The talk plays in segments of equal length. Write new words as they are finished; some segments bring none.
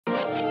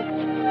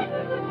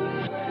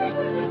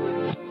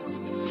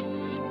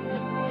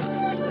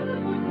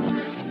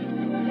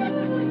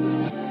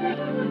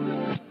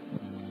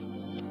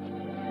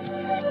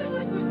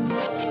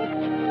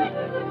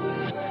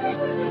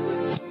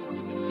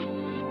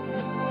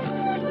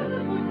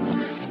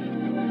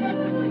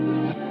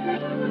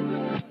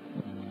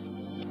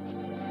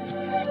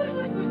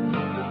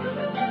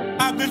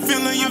been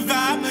feeling your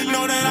vibe,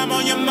 know that I'm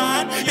on your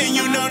mind, and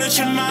you know that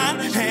you're mine.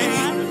 Hey,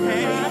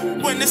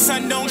 when the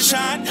sun don't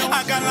shine,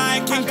 I got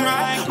Lion King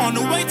pride on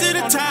the way to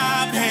the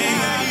top. Hey,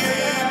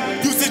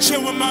 used to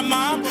chill with my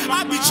mom,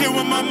 I be chill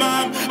with my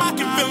mom, I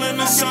can feel in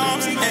the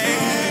songs.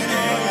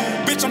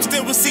 Hey, bitch, I'm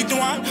still with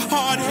C-Dwan,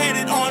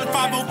 hard-headed on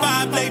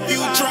 505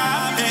 Lakeview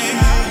Drive.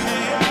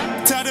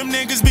 Hey, tell them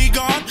niggas be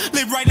gone,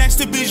 live right next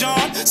to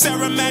Bijan,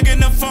 Sarah Mag in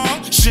the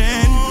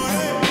function.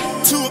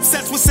 Too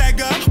obsessed with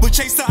Sega, would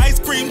chase the ice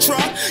cream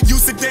truck.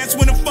 Used to dance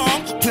when the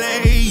phone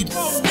played.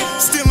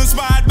 Still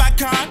inspired by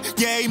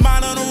Kanye,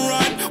 mine on the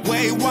run.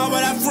 Wait, why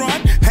would I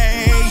front?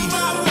 Hey,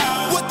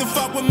 what the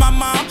fuck would my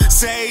mom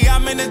say?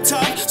 I'm in a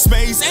tough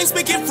space, ain't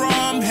speaking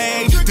from.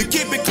 Hey, to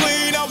keep it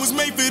clean, I was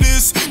made for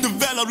this.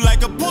 Developed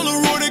like a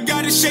Polaroid, I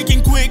got it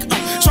shaking quick.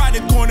 Tried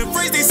to coin a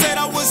phrase, they said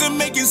I wasn't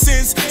making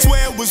sense.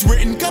 Swear it was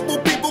written, couple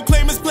people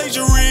claim it's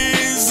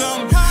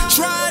plagiarism.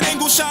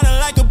 Triangle shining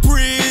like a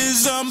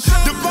prism.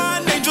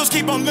 Divine angels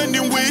keep on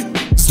lending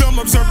wisdom.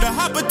 Observe the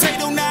hot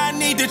potato, now I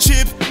need the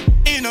chip.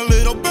 In a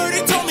little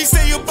birdie told me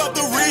stay above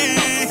the rim.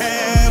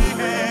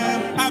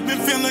 I've been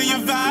feeling your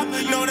vibe,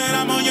 know that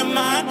I'm on your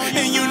mind,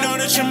 and you know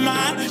that you're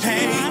mine.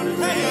 Hey,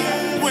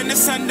 when the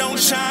sun don't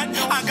shine,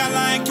 I got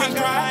Lion King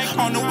pride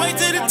on the way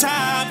to the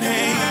top.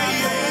 Hey,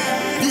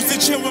 used to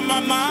chill with my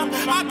mom,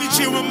 I be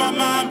chill with my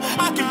mom,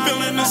 I can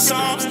feel in the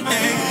songs.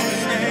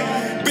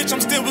 Hey, bitch,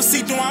 I'm still with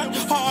C-Dwan,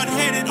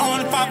 hard-headed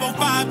on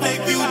 505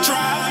 Lakeview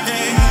Drive.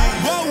 Hey,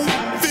 whoa,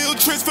 field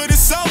trips for the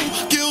soul,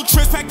 guilt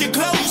trips, pack your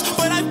clothes,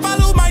 but I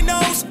follow my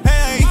nose.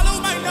 Hey,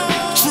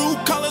 true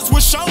colors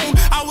were shown,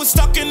 I was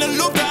stuck in the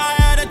loop, the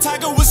eye of the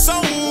tiger was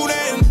sold.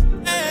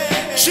 And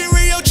hey,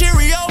 Cheerio,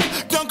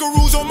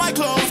 Dunkaroos on my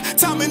clothes,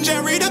 Tom and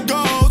Jerry the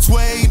goats.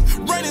 Wait,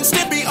 Ren and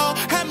Stimpy,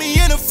 had me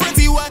in a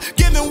frenzy, what?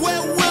 Giving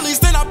wet willies,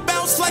 then I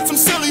bounce like some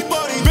silly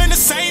buddy. Been the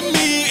same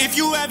me, if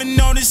you haven't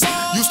noticed.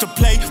 Used to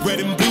play red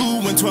and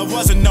blue when 12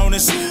 wasn't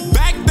noticed.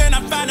 Back then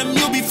I found a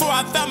mule before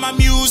I found my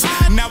muse.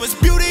 Now it's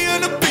beauty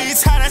in the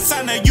beats, how that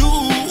sound to you.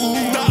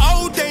 The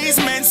old days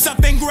meant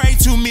something great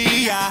to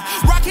me.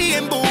 Rocky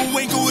and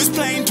Bullwinkle is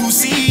plain to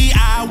see.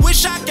 I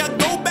wish I could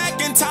go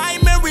back in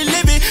time and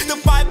relive it. The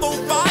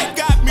 505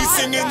 got me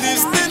singing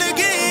this then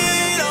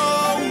again.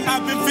 Oh,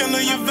 I've been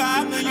feeling your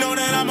vibe, know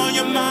that I'm on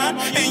your mind,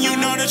 and you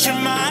know that you're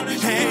mine.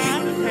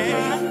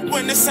 Hey,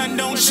 when the sun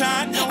don't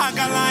shine, I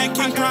got Lion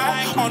King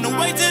pride on the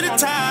way to the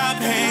top.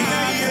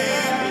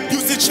 Hey,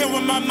 used to chill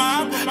with my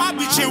mom, I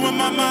be chill with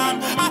my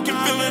mom, I can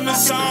feel in the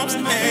songs.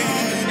 Hey,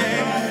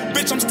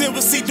 bitch, I'm still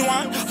with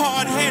C-Dwan,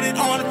 hard-headed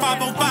on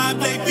 505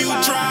 Lakeview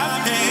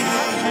Drive. Hey,